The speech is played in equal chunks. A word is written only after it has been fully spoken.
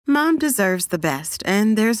Mom deserves the best,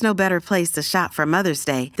 and there's no better place to shop for Mother's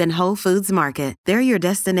Day than Whole Foods Market. They're your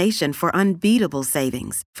destination for unbeatable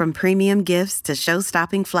savings, from premium gifts to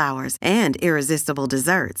show-stopping flowers and irresistible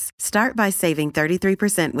desserts. Start by saving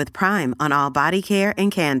 33% with Prime on all body care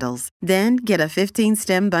and candles. Then get a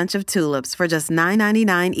 15-stem bunch of tulips for just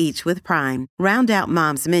 $9.99 each with Prime. Round out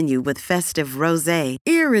Mom's menu with festive rosé,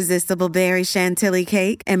 irresistible berry chantilly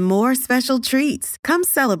cake, and more special treats. Come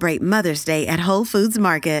celebrate Mother's Day at Whole Foods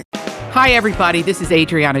Market. Hi, everybody. This is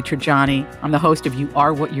Adriana Trajani. I'm the host of You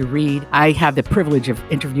Are What You Read. I have the privilege of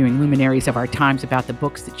interviewing luminaries of our times about the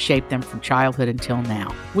books that shaped them from childhood until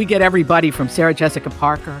now. We get everybody from Sarah Jessica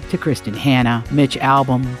Parker to Kristen Hanna, Mitch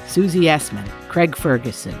Albom, Susie Essman, Craig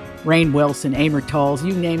Ferguson, Rainn Wilson, Amor Tolls,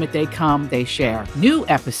 you name it, they come, they share. New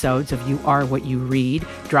episodes of You Are What You Read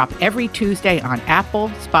drop every Tuesday on Apple,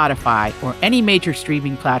 Spotify, or any major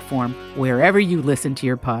streaming platform wherever you listen to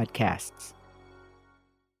your podcasts.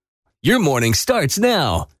 Your morning starts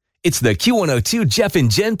now. It's the Q102 Jeff and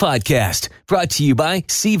Jen podcast, brought to you by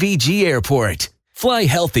CVG Airport. Fly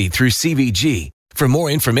healthy through CVG. For more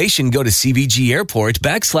information, go to CVG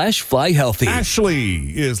Airport/fly healthy.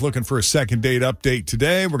 Ashley is looking for a second date update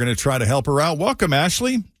today. We're going to try to help her out. Welcome,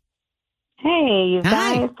 Ashley. Hey, you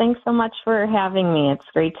guys. Thanks so much for having me. It's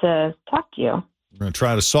great to talk to you. We're going to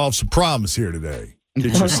try to solve some problems here today.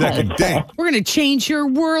 Get your second date. We're going to change your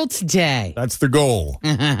world today. That's the goal.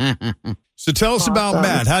 So tell us about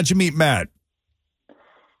Matt. How'd you meet Matt?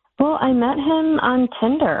 Well, I met him on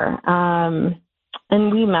Tinder.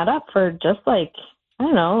 And we met up for just a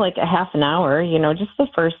half an hour, just the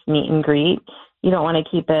first meet and greet. You don't want to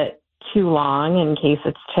keep it too long in case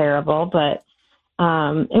it's terrible, but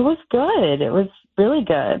it was good. It was really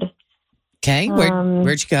good. Okay.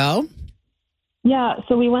 Where'd you go? Yeah,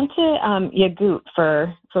 so we went to Yagut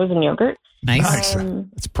for frozen yogurt. Nice.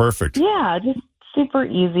 That's perfect. Yeah, just super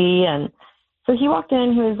easy. And so he walked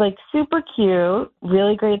in, he was super cute,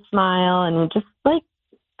 really great smile, and just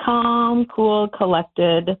calm, cool,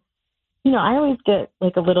 collected. I always get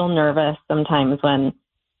a little nervous sometimes when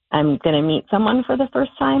I'm going to meet someone for the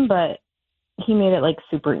first time, but he made it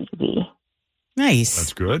super easy. Nice.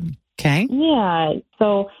 That's good. Okay. Yeah.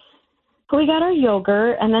 So we got our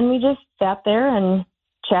yogurt and then we just sat there and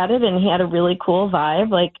chatted, and he had a really cool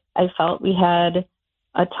vibe. I felt we had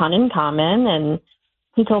a ton in common, and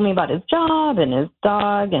he told me about his job and his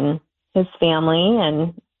dog and his family,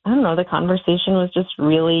 and I don't know, the conversation was just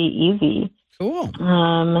really easy. Cool.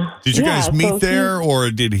 Did you guys meet there,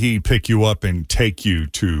 or did he pick you up and take you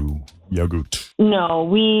to Yagut? No,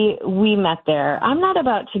 we met there. I'm not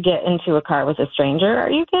about to get into a car with a stranger.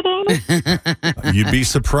 Are you kidding? You'd be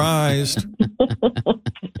surprised.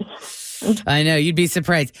 I know, you'd be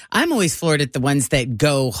surprised. I'm always floored at the ones that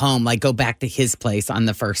go home, go back to his place on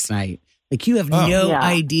the first night. You have no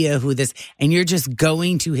idea who this, and you're just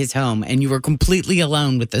going to his home, and you were completely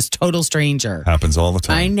alone with this total stranger. Happens all the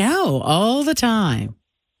time. I know, all the time.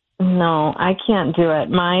 No, I can't do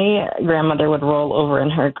it. My grandmother would roll over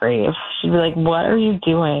in her grave. She'd be like, "What are you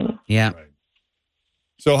doing?" Yeah. Right.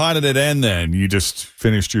 So how did it end then? You just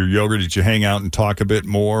finished your yogurt. Did you hang out and talk a bit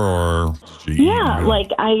more, or did you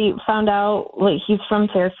eat? I found out he's from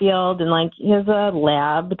Fairfield, and he has a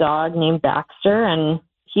lab dog named Baxter, and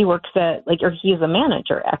he works at he's a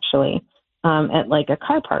manager actually at a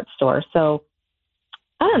car parts store. So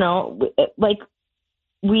I don't know,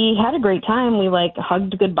 we had a great time. We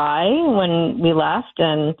hugged goodbye when we left,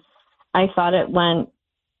 and I thought it went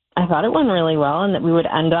really well, and that we would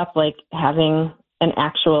end up having an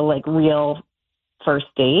actual real first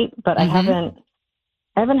date. But I haven't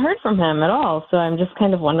heard from him at all, so I'm just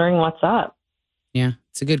kind of wondering what's up. Yeah,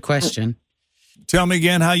 it's a good question. Tell me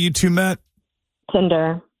again how you two met.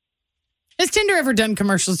 Tinder. Has Tinder ever done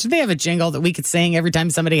commercials? Do they have a jingle that we could sing every time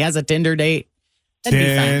somebody has a Tinder date? That'd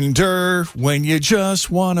Tinder, when you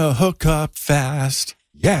just want to hook up fast.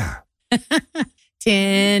 Yeah.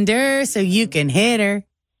 Tinder, so you can hit her.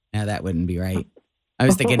 No, that wouldn't be right. I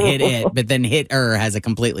was thinking hit it, but then hit her has a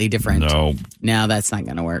completely different. No, that's not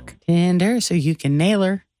going to work. Tinder, so you can nail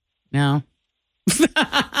her. No.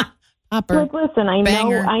 Popper. Listen, I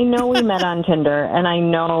know we met on Tinder, and I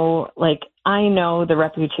know the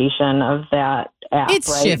reputation of that app.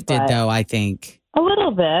 It's shifted, though, I think. A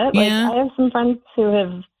little bit. Yeah. I have some friends who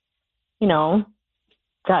have,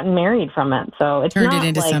 gotten married from it. So it's turned it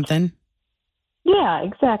into something. Yeah,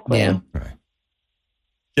 exactly. Yeah. Right.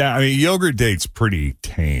 Yeah, I mean, yogurt date's pretty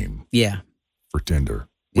tame. Yeah. For Tinder,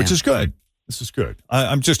 which is good. This is good.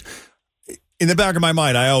 I'm just, in the back of my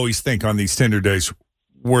mind, I always think on these Tinder dates,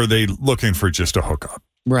 were they looking for just a hookup?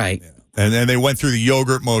 Right. And then they went through the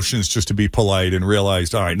yogurt motions just to be polite and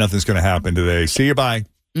realized, all right, nothing's going to happen today. See you, bye.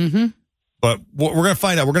 Mm-hmm. But we're going to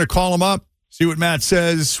find out. We're going to call him up, see what Matt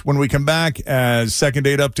says when we come back as Second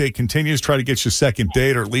Date Update continues. Try to get you a second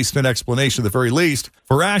date or at least an explanation at the very least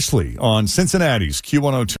for Ashley on Cincinnati's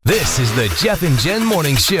Q102. This is the Jeff and Jen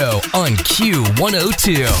Morning Show on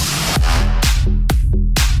Q102.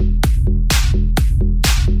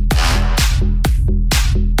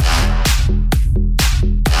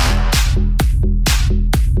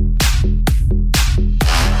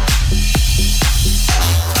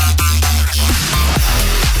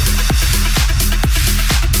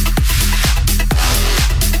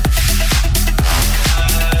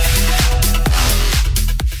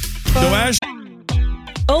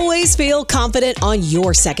 Always feel confident on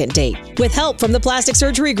your second date. With help from the Plastic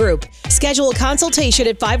Surgery Group. Schedule a consultation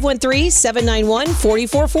at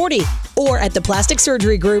 513-791-4440 or at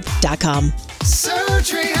theplasticsurgerygroup.com.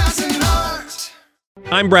 Surgery has an art.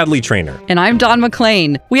 I'm Bradley Trainer. And I'm Don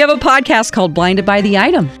McClain. We have a podcast called Blinded by the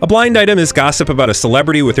Item. A blind item is gossip about a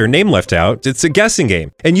celebrity with their name left out. It's a guessing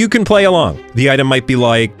game, and you can play along. The item might be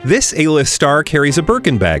like, this A-list star carries a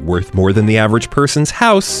Birkin bag worth more than the average person's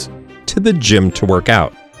house to the gym to work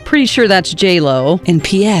out. Pretty sure that's J-Lo. And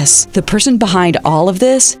P.S. the person behind all of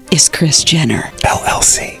this is Kris Jenner,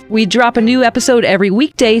 LLC. We drop a new episode every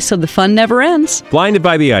weekday so the fun never ends. Blinded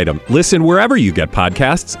by the Item. Listen wherever you get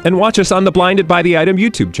podcasts and watch us on the Blinded by the Item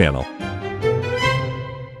YouTube channel.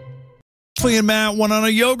 Ashley and Matt went on a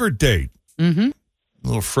yogurt date. Mm-hmm. A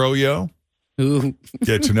little froyo. Ooh.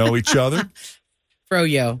 Get to know each other.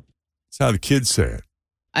 Froyo. That's how the kids say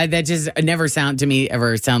it. That just never sounds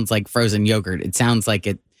like frozen yogurt. It sounds like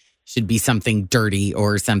it should be something dirty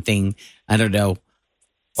or something, I don't know,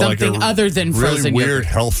 something like other than frozen really weird yogurt.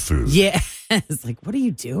 health food. Yeah. It's like, what are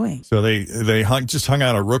you doing? So they just hung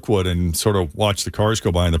out at Rookwood and sort of watched the cars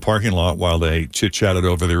go by in the parking lot while they chit-chatted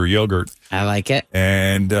over their yogurt. I like it.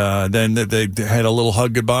 And then they had a little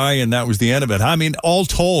hug goodbye, and that was the end of it. I mean, all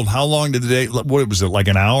told, how long did the date, what was it, like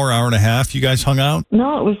an hour and a half you guys hung out?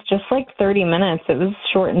 No, it was just like 30 minutes. It was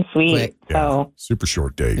short and sweet. Quick. So Super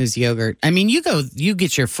short date. It was yogurt. I mean, you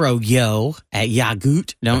get your froyo at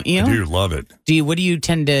Yagut, don't you? I do love it. What do you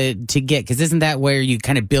tend to get? Because isn't that where you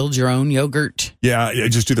kind of build your own yogurt? Yeah, I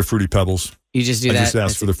just do the Fruity Pebbles. You just do I that? just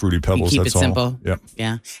ask for the Fruity Pebbles. You keep that's it all. simple? Yep.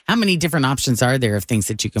 Yeah. How many different options are there of things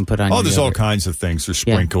that you can put on your There's all yogurt? kinds of things. There's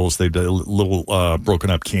sprinkles. They do little broken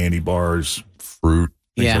up candy bars, fruit,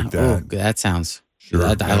 things like that. Ooh, that sounds... Sure.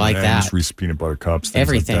 I like that. Reese's peanut butter cups, things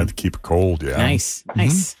Everything. like that to keep it cold. Yeah. Nice.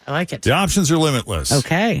 I like it. The options are limitless.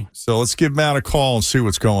 Okay. So let's give Matt a call and see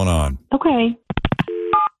what's going on. okay.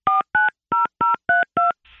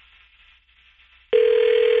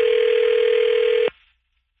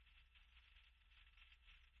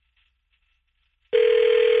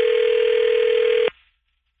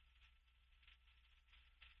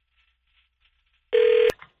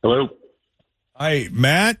 Hello. Hi,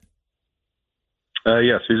 Matt.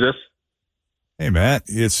 Yes, who's this? Hey, Matt.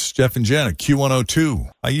 It's Jeff and Jen at Q102.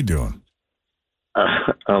 How you doing?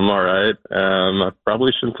 I'm all right. I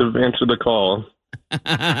probably shouldn't have answered the call.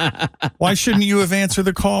 Why shouldn't you have answered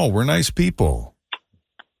the call? We're nice people.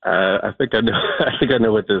 I think I know. I think I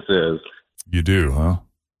know what this is. You do, huh?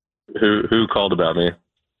 Who called about me?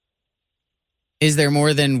 Is there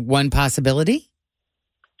more than one possibility?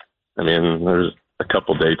 I mean, there's a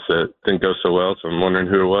couple dates that didn't go so well, so I'm wondering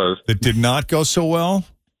who it was. That did not go so well?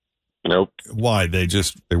 Nope. Why? They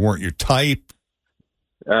weren't your type?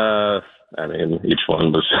 I mean, each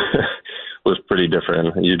one was was pretty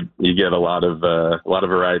different. You get a lot of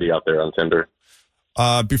variety out there on Tinder.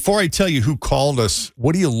 Before I tell you who called us,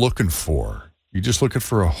 what are you looking for? You just looking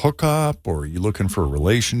for a hookup, or are you looking for a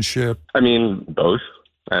relationship? I mean, both.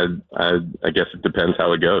 I guess it depends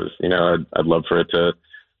how it goes. You know, I'd love for it to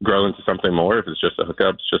grow into something more. If it's just a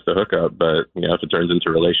hookup, it's just a hookup. But you know, if it turns into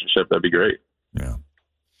a relationship, that'd be great. Yeah.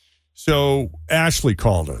 So Ashley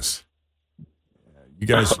called us. You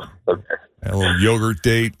guys Okay. had a little yogurt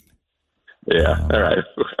date. Yeah. All right.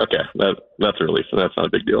 Okay. That's a relief. That's not a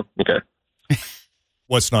big deal. Okay.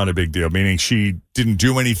 What's not a big deal? Meaning she didn't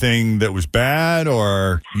do anything that was bad,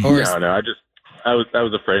 or No. I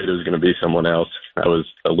was afraid it was going to be someone else. I was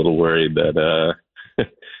a little worried that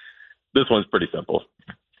this one's pretty simple.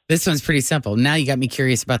 This one's pretty simple. Now you got me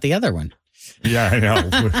curious about the other one. Yeah, I know.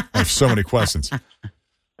 I have so many questions. All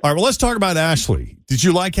right. Well, let's talk about Ashley. Did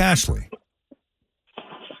you like Ashley?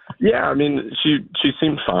 Yeah, I mean, she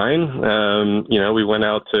seemed fine. You know, we went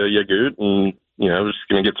out to Yagut and, you know, was just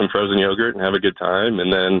going to get some frozen yogurt and have a good time.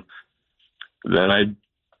 And then I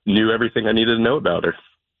knew everything I needed to know about her.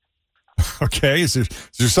 Okay. Is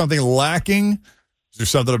there something lacking? Is there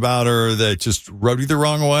something about her that just rubbed you the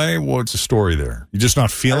wrong way? What's the story there? You're just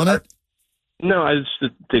not feeling it? No, I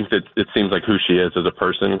just think that it seems like who she is as a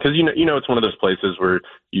person. Because, it's one of those places where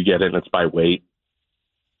you get it and it's by weight.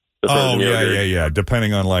 Oh, yeah.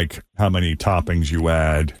 Depending on, like, how many toppings you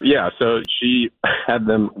add. Yeah, so she had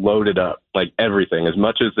them loaded up, like everything, as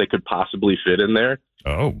much as they could possibly fit in there.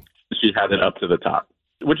 Oh. She had it up to the top,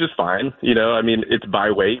 which is fine. It's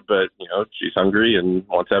by weight, but, she's hungry and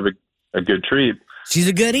wants to have a good treat. She's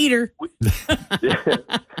a good eater.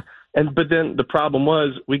 But then the problem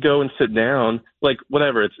was we go and sit down, like,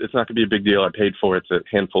 whatever, it's not going to be a big deal. I paid for it. It's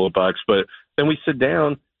a handful of bucks. But then we sit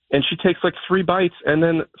down, and she takes like 3 bites and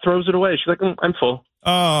then throws it away. She's like, I'm full.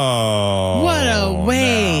 Oh. What a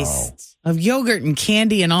waste of yogurt and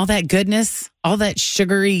candy and all that goodness, all that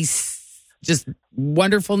sugary, just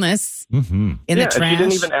wonderfulness in the trash. She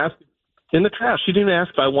didn't even ask. In the trash. She didn't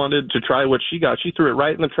ask if I wanted to try what she got. She threw it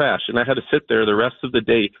right in the trash, and I had to sit there the rest of the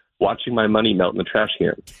day watching my money melt in the trash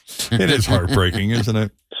can. It is heartbreaking, isn't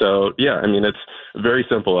it? So, it's very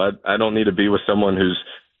simple. I don't need to be with someone who's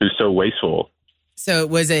so wasteful. So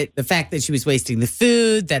was it the fact that she was wasting the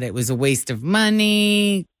food, that it was a waste of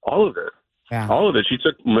money? All of it. Yeah. All of it. She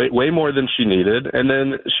took way more than she needed, and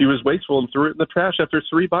then she was wasteful and threw it in the trash after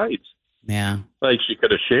 3 bites. Yeah. Like, she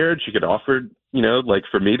could have shared. She could have offered, like,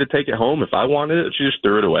 for me to take it home if I wanted it. She just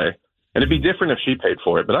threw it away. And it'd be different if she paid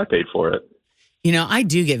for it, but I paid for it. I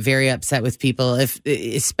do get very upset with people,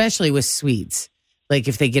 especially with sweets. Like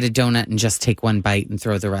if they get a donut and just take 1 bite and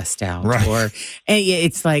throw the rest out. Right. Or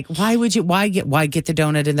it's like, why get the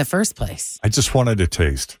donut in the first place? I just wanted a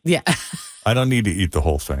taste. Yeah. I don't need to eat the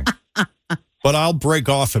whole thing. But I'll break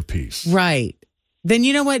off a piece. Right. Then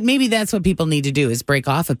you know what? Maybe that's what people need to do is break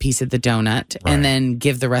off a piece of the donut and then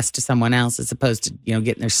give the rest to someone else as opposed to,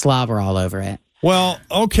 getting their slobber all over it. Well,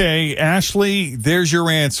 okay, Ashley, there's your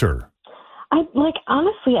answer.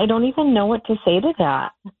 Honestly, I don't even know what to say to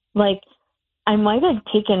that. Like, I might have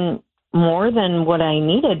taken more than what I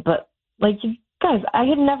needed, but you guys, I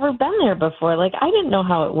had never been there before. Like, I didn't know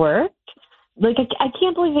how it worked. Like, I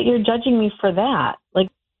can't believe that you're judging me for that. Like,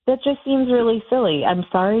 that just seems really silly. I'm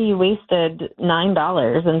sorry you wasted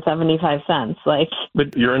 $9.75.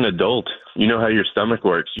 But you're an adult. You know how your stomach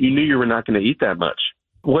works. You knew you were not going to eat that much.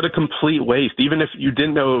 What a complete waste. Even if you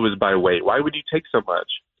didn't know it was by weight, why would you take so much?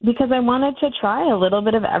 Because I wanted to try a little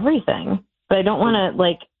bit of everything, but I don't want to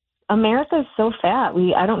America's so fat.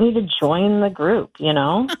 I don't need to join the group,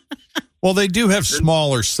 Well, they do have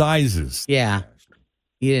smaller sizes. Yeah.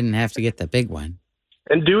 You didn't have to get the big one.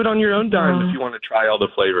 And do it on your own dime if you want to try all the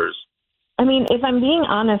flavors. I mean, if I'm being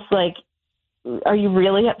honest, are you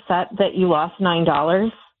really upset that you lost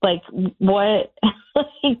 $9? What?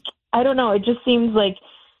 I don't know. It just seems like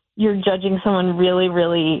you're judging someone really,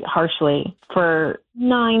 really harshly for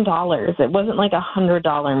 $9. It wasn't like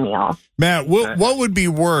 $100 meal. Matt, what would be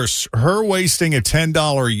worse, her wasting a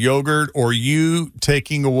 $10 yogurt or you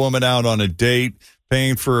taking a woman out on a date,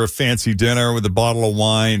 paying for a fancy dinner with a bottle of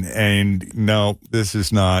wine, and no, this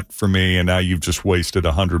is not for me, and now you've just wasted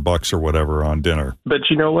 $100 or whatever on dinner? But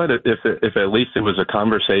you know what? If at least it was a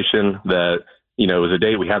conversation that, it was a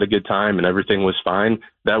date, we had a good time and everything was fine,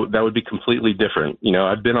 that would be completely different.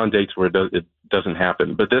 I've been on dates where it doesn't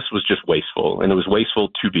happen, but this was just wasteful, and it was wasteful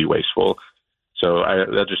to be wasteful. So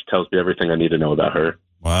that just tells me everything I need to know about her.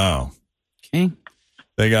 Wow. Okay.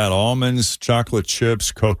 They got almonds, chocolate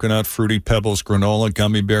chips, coconut, Fruity Pebbles, granola,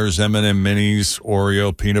 gummy bears, M&M minis,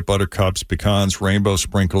 Oreo, peanut butter cups, pecans, rainbow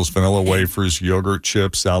sprinkles, vanilla wafers, yogurt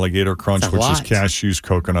chips, alligator crunch, which is cashews,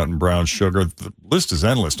 coconut, and brown sugar. The list is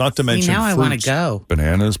endless. Not to mention now fruits, I want to go.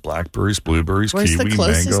 Bananas, blackberries, blueberries, Where's kiwi, the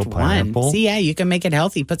closest mango, pineapple. one? See, you can make it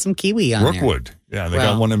healthy. Put some kiwi on Brookwood. there. Yeah, they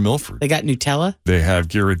got one in Milford. They got Nutella. They have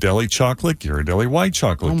Ghirardelli chocolate, Ghirardelli white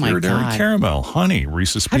chocolate, Ghirardelli caramel, honey,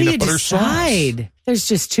 Reese's peanut butter sauce. There's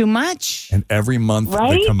just too much. And every month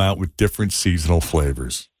they come out with different seasonal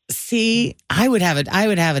flavors. See, I would have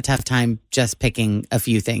a tough time just picking a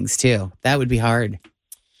few things too. That would be hard.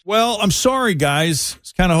 Well, I'm sorry, guys. I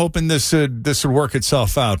was kind of hoping this would work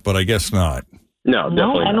itself out, but I guess not. No,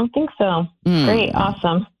 definitely I don't think so. Great,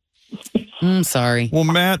 awesome. Sorry. Well,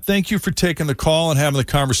 Matt, thank you for taking the call and having the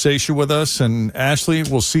conversation with us. And Ashley,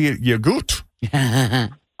 we'll see you at Yagut.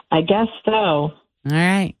 I guess so. All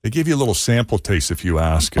right. They give you a little sample taste if you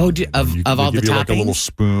ask. Of all the toppings? They give you like a little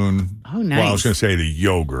spoon. Oh, nice. Well, I was going to say the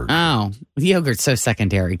yogurt. Oh, the yogurt's so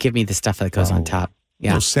secondary. Give me the stuff that goes on top. Yeah.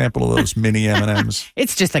 A little sample of those mini M&Ms.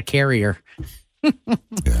 It's just a carrier.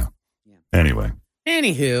 Yeah. Anyway.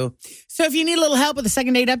 Anywho, so if you need a little help with the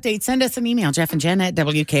second date update, send us an email,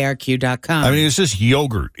 jeffandjen@wkrq.com. I mean, it's just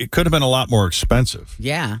yogurt. It could have been a lot more expensive.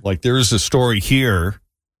 Yeah. Like there is a story here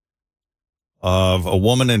of a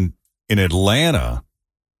woman in Atlanta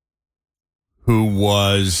who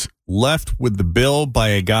was left with the bill by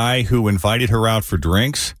a guy who invited her out for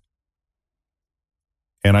drinks.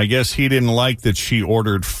 And I guess he didn't like that she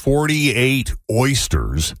ordered 48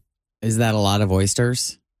 oysters. Is that a lot of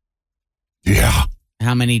oysters? Yeah.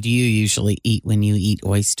 How many do you usually eat when you eat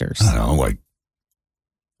oysters? I don't know,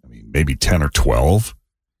 maybe 10 or 12.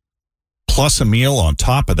 Plus a meal on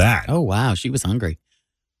top of that. Oh, wow. She was hungry.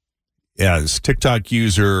 Yeah, this TikTok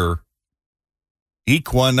user,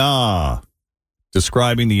 Equana,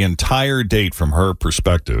 describing the entire date from her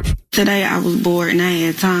perspective. Today I was bored and I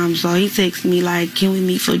had time, so he texted me like, can we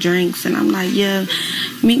meet for drinks? And I'm like, yeah,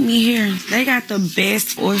 meet me here. They got the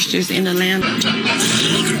best oysters in Atlanta.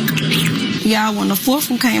 Yeah, when the fourth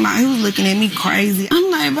one came out, he was looking at me crazy.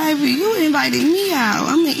 I'm like, baby, you invited me out.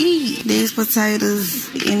 I'm going to eat these potatoes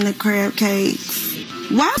and the crab cakes.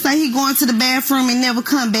 Why say he going to the bathroom and never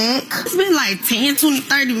come back? It's been like 10, 20,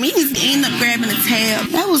 30 minutes. End up grabbing a tab.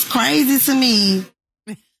 That was crazy to me.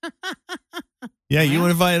 Yeah, you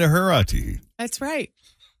invited her out to eat. That's right.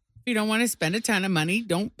 If you don't want to spend a ton of money,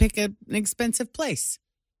 don't pick an expensive place.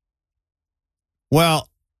 Well,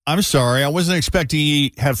 I'm sorry. I wasn't expecting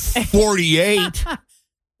to have 48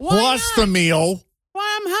 plus the meal. Well,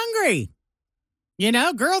 I'm hungry. You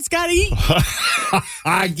know, girls got to eat.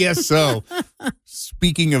 I guess so.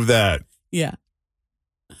 Speaking of that. Yeah.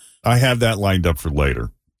 I have that lined up for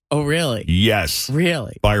later. Oh, really? Yes.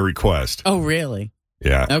 Really? By request. Oh, really?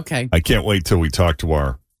 Yeah. Okay. I can't wait till we talk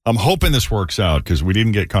to I'm hoping this works out because we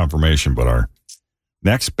didn't get confirmation, but our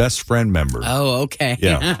next best friend member. Oh, okay.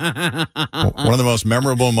 Yeah. One of the most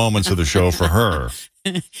memorable moments of the show for her.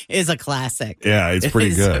 Is a classic. Yeah, it's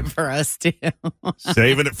pretty good. For us, too.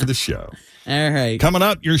 Saving it for the show. All right. Coming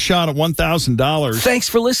up, your shot at $1,000. Thanks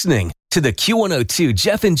for listening to the Q102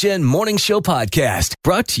 Jeff and Jen Morning Show podcast,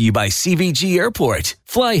 brought to you by CVG Airport.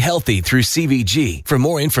 Fly healthy through CVG. For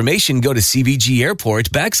more information, go to CVG Airport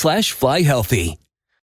 /fly healthy.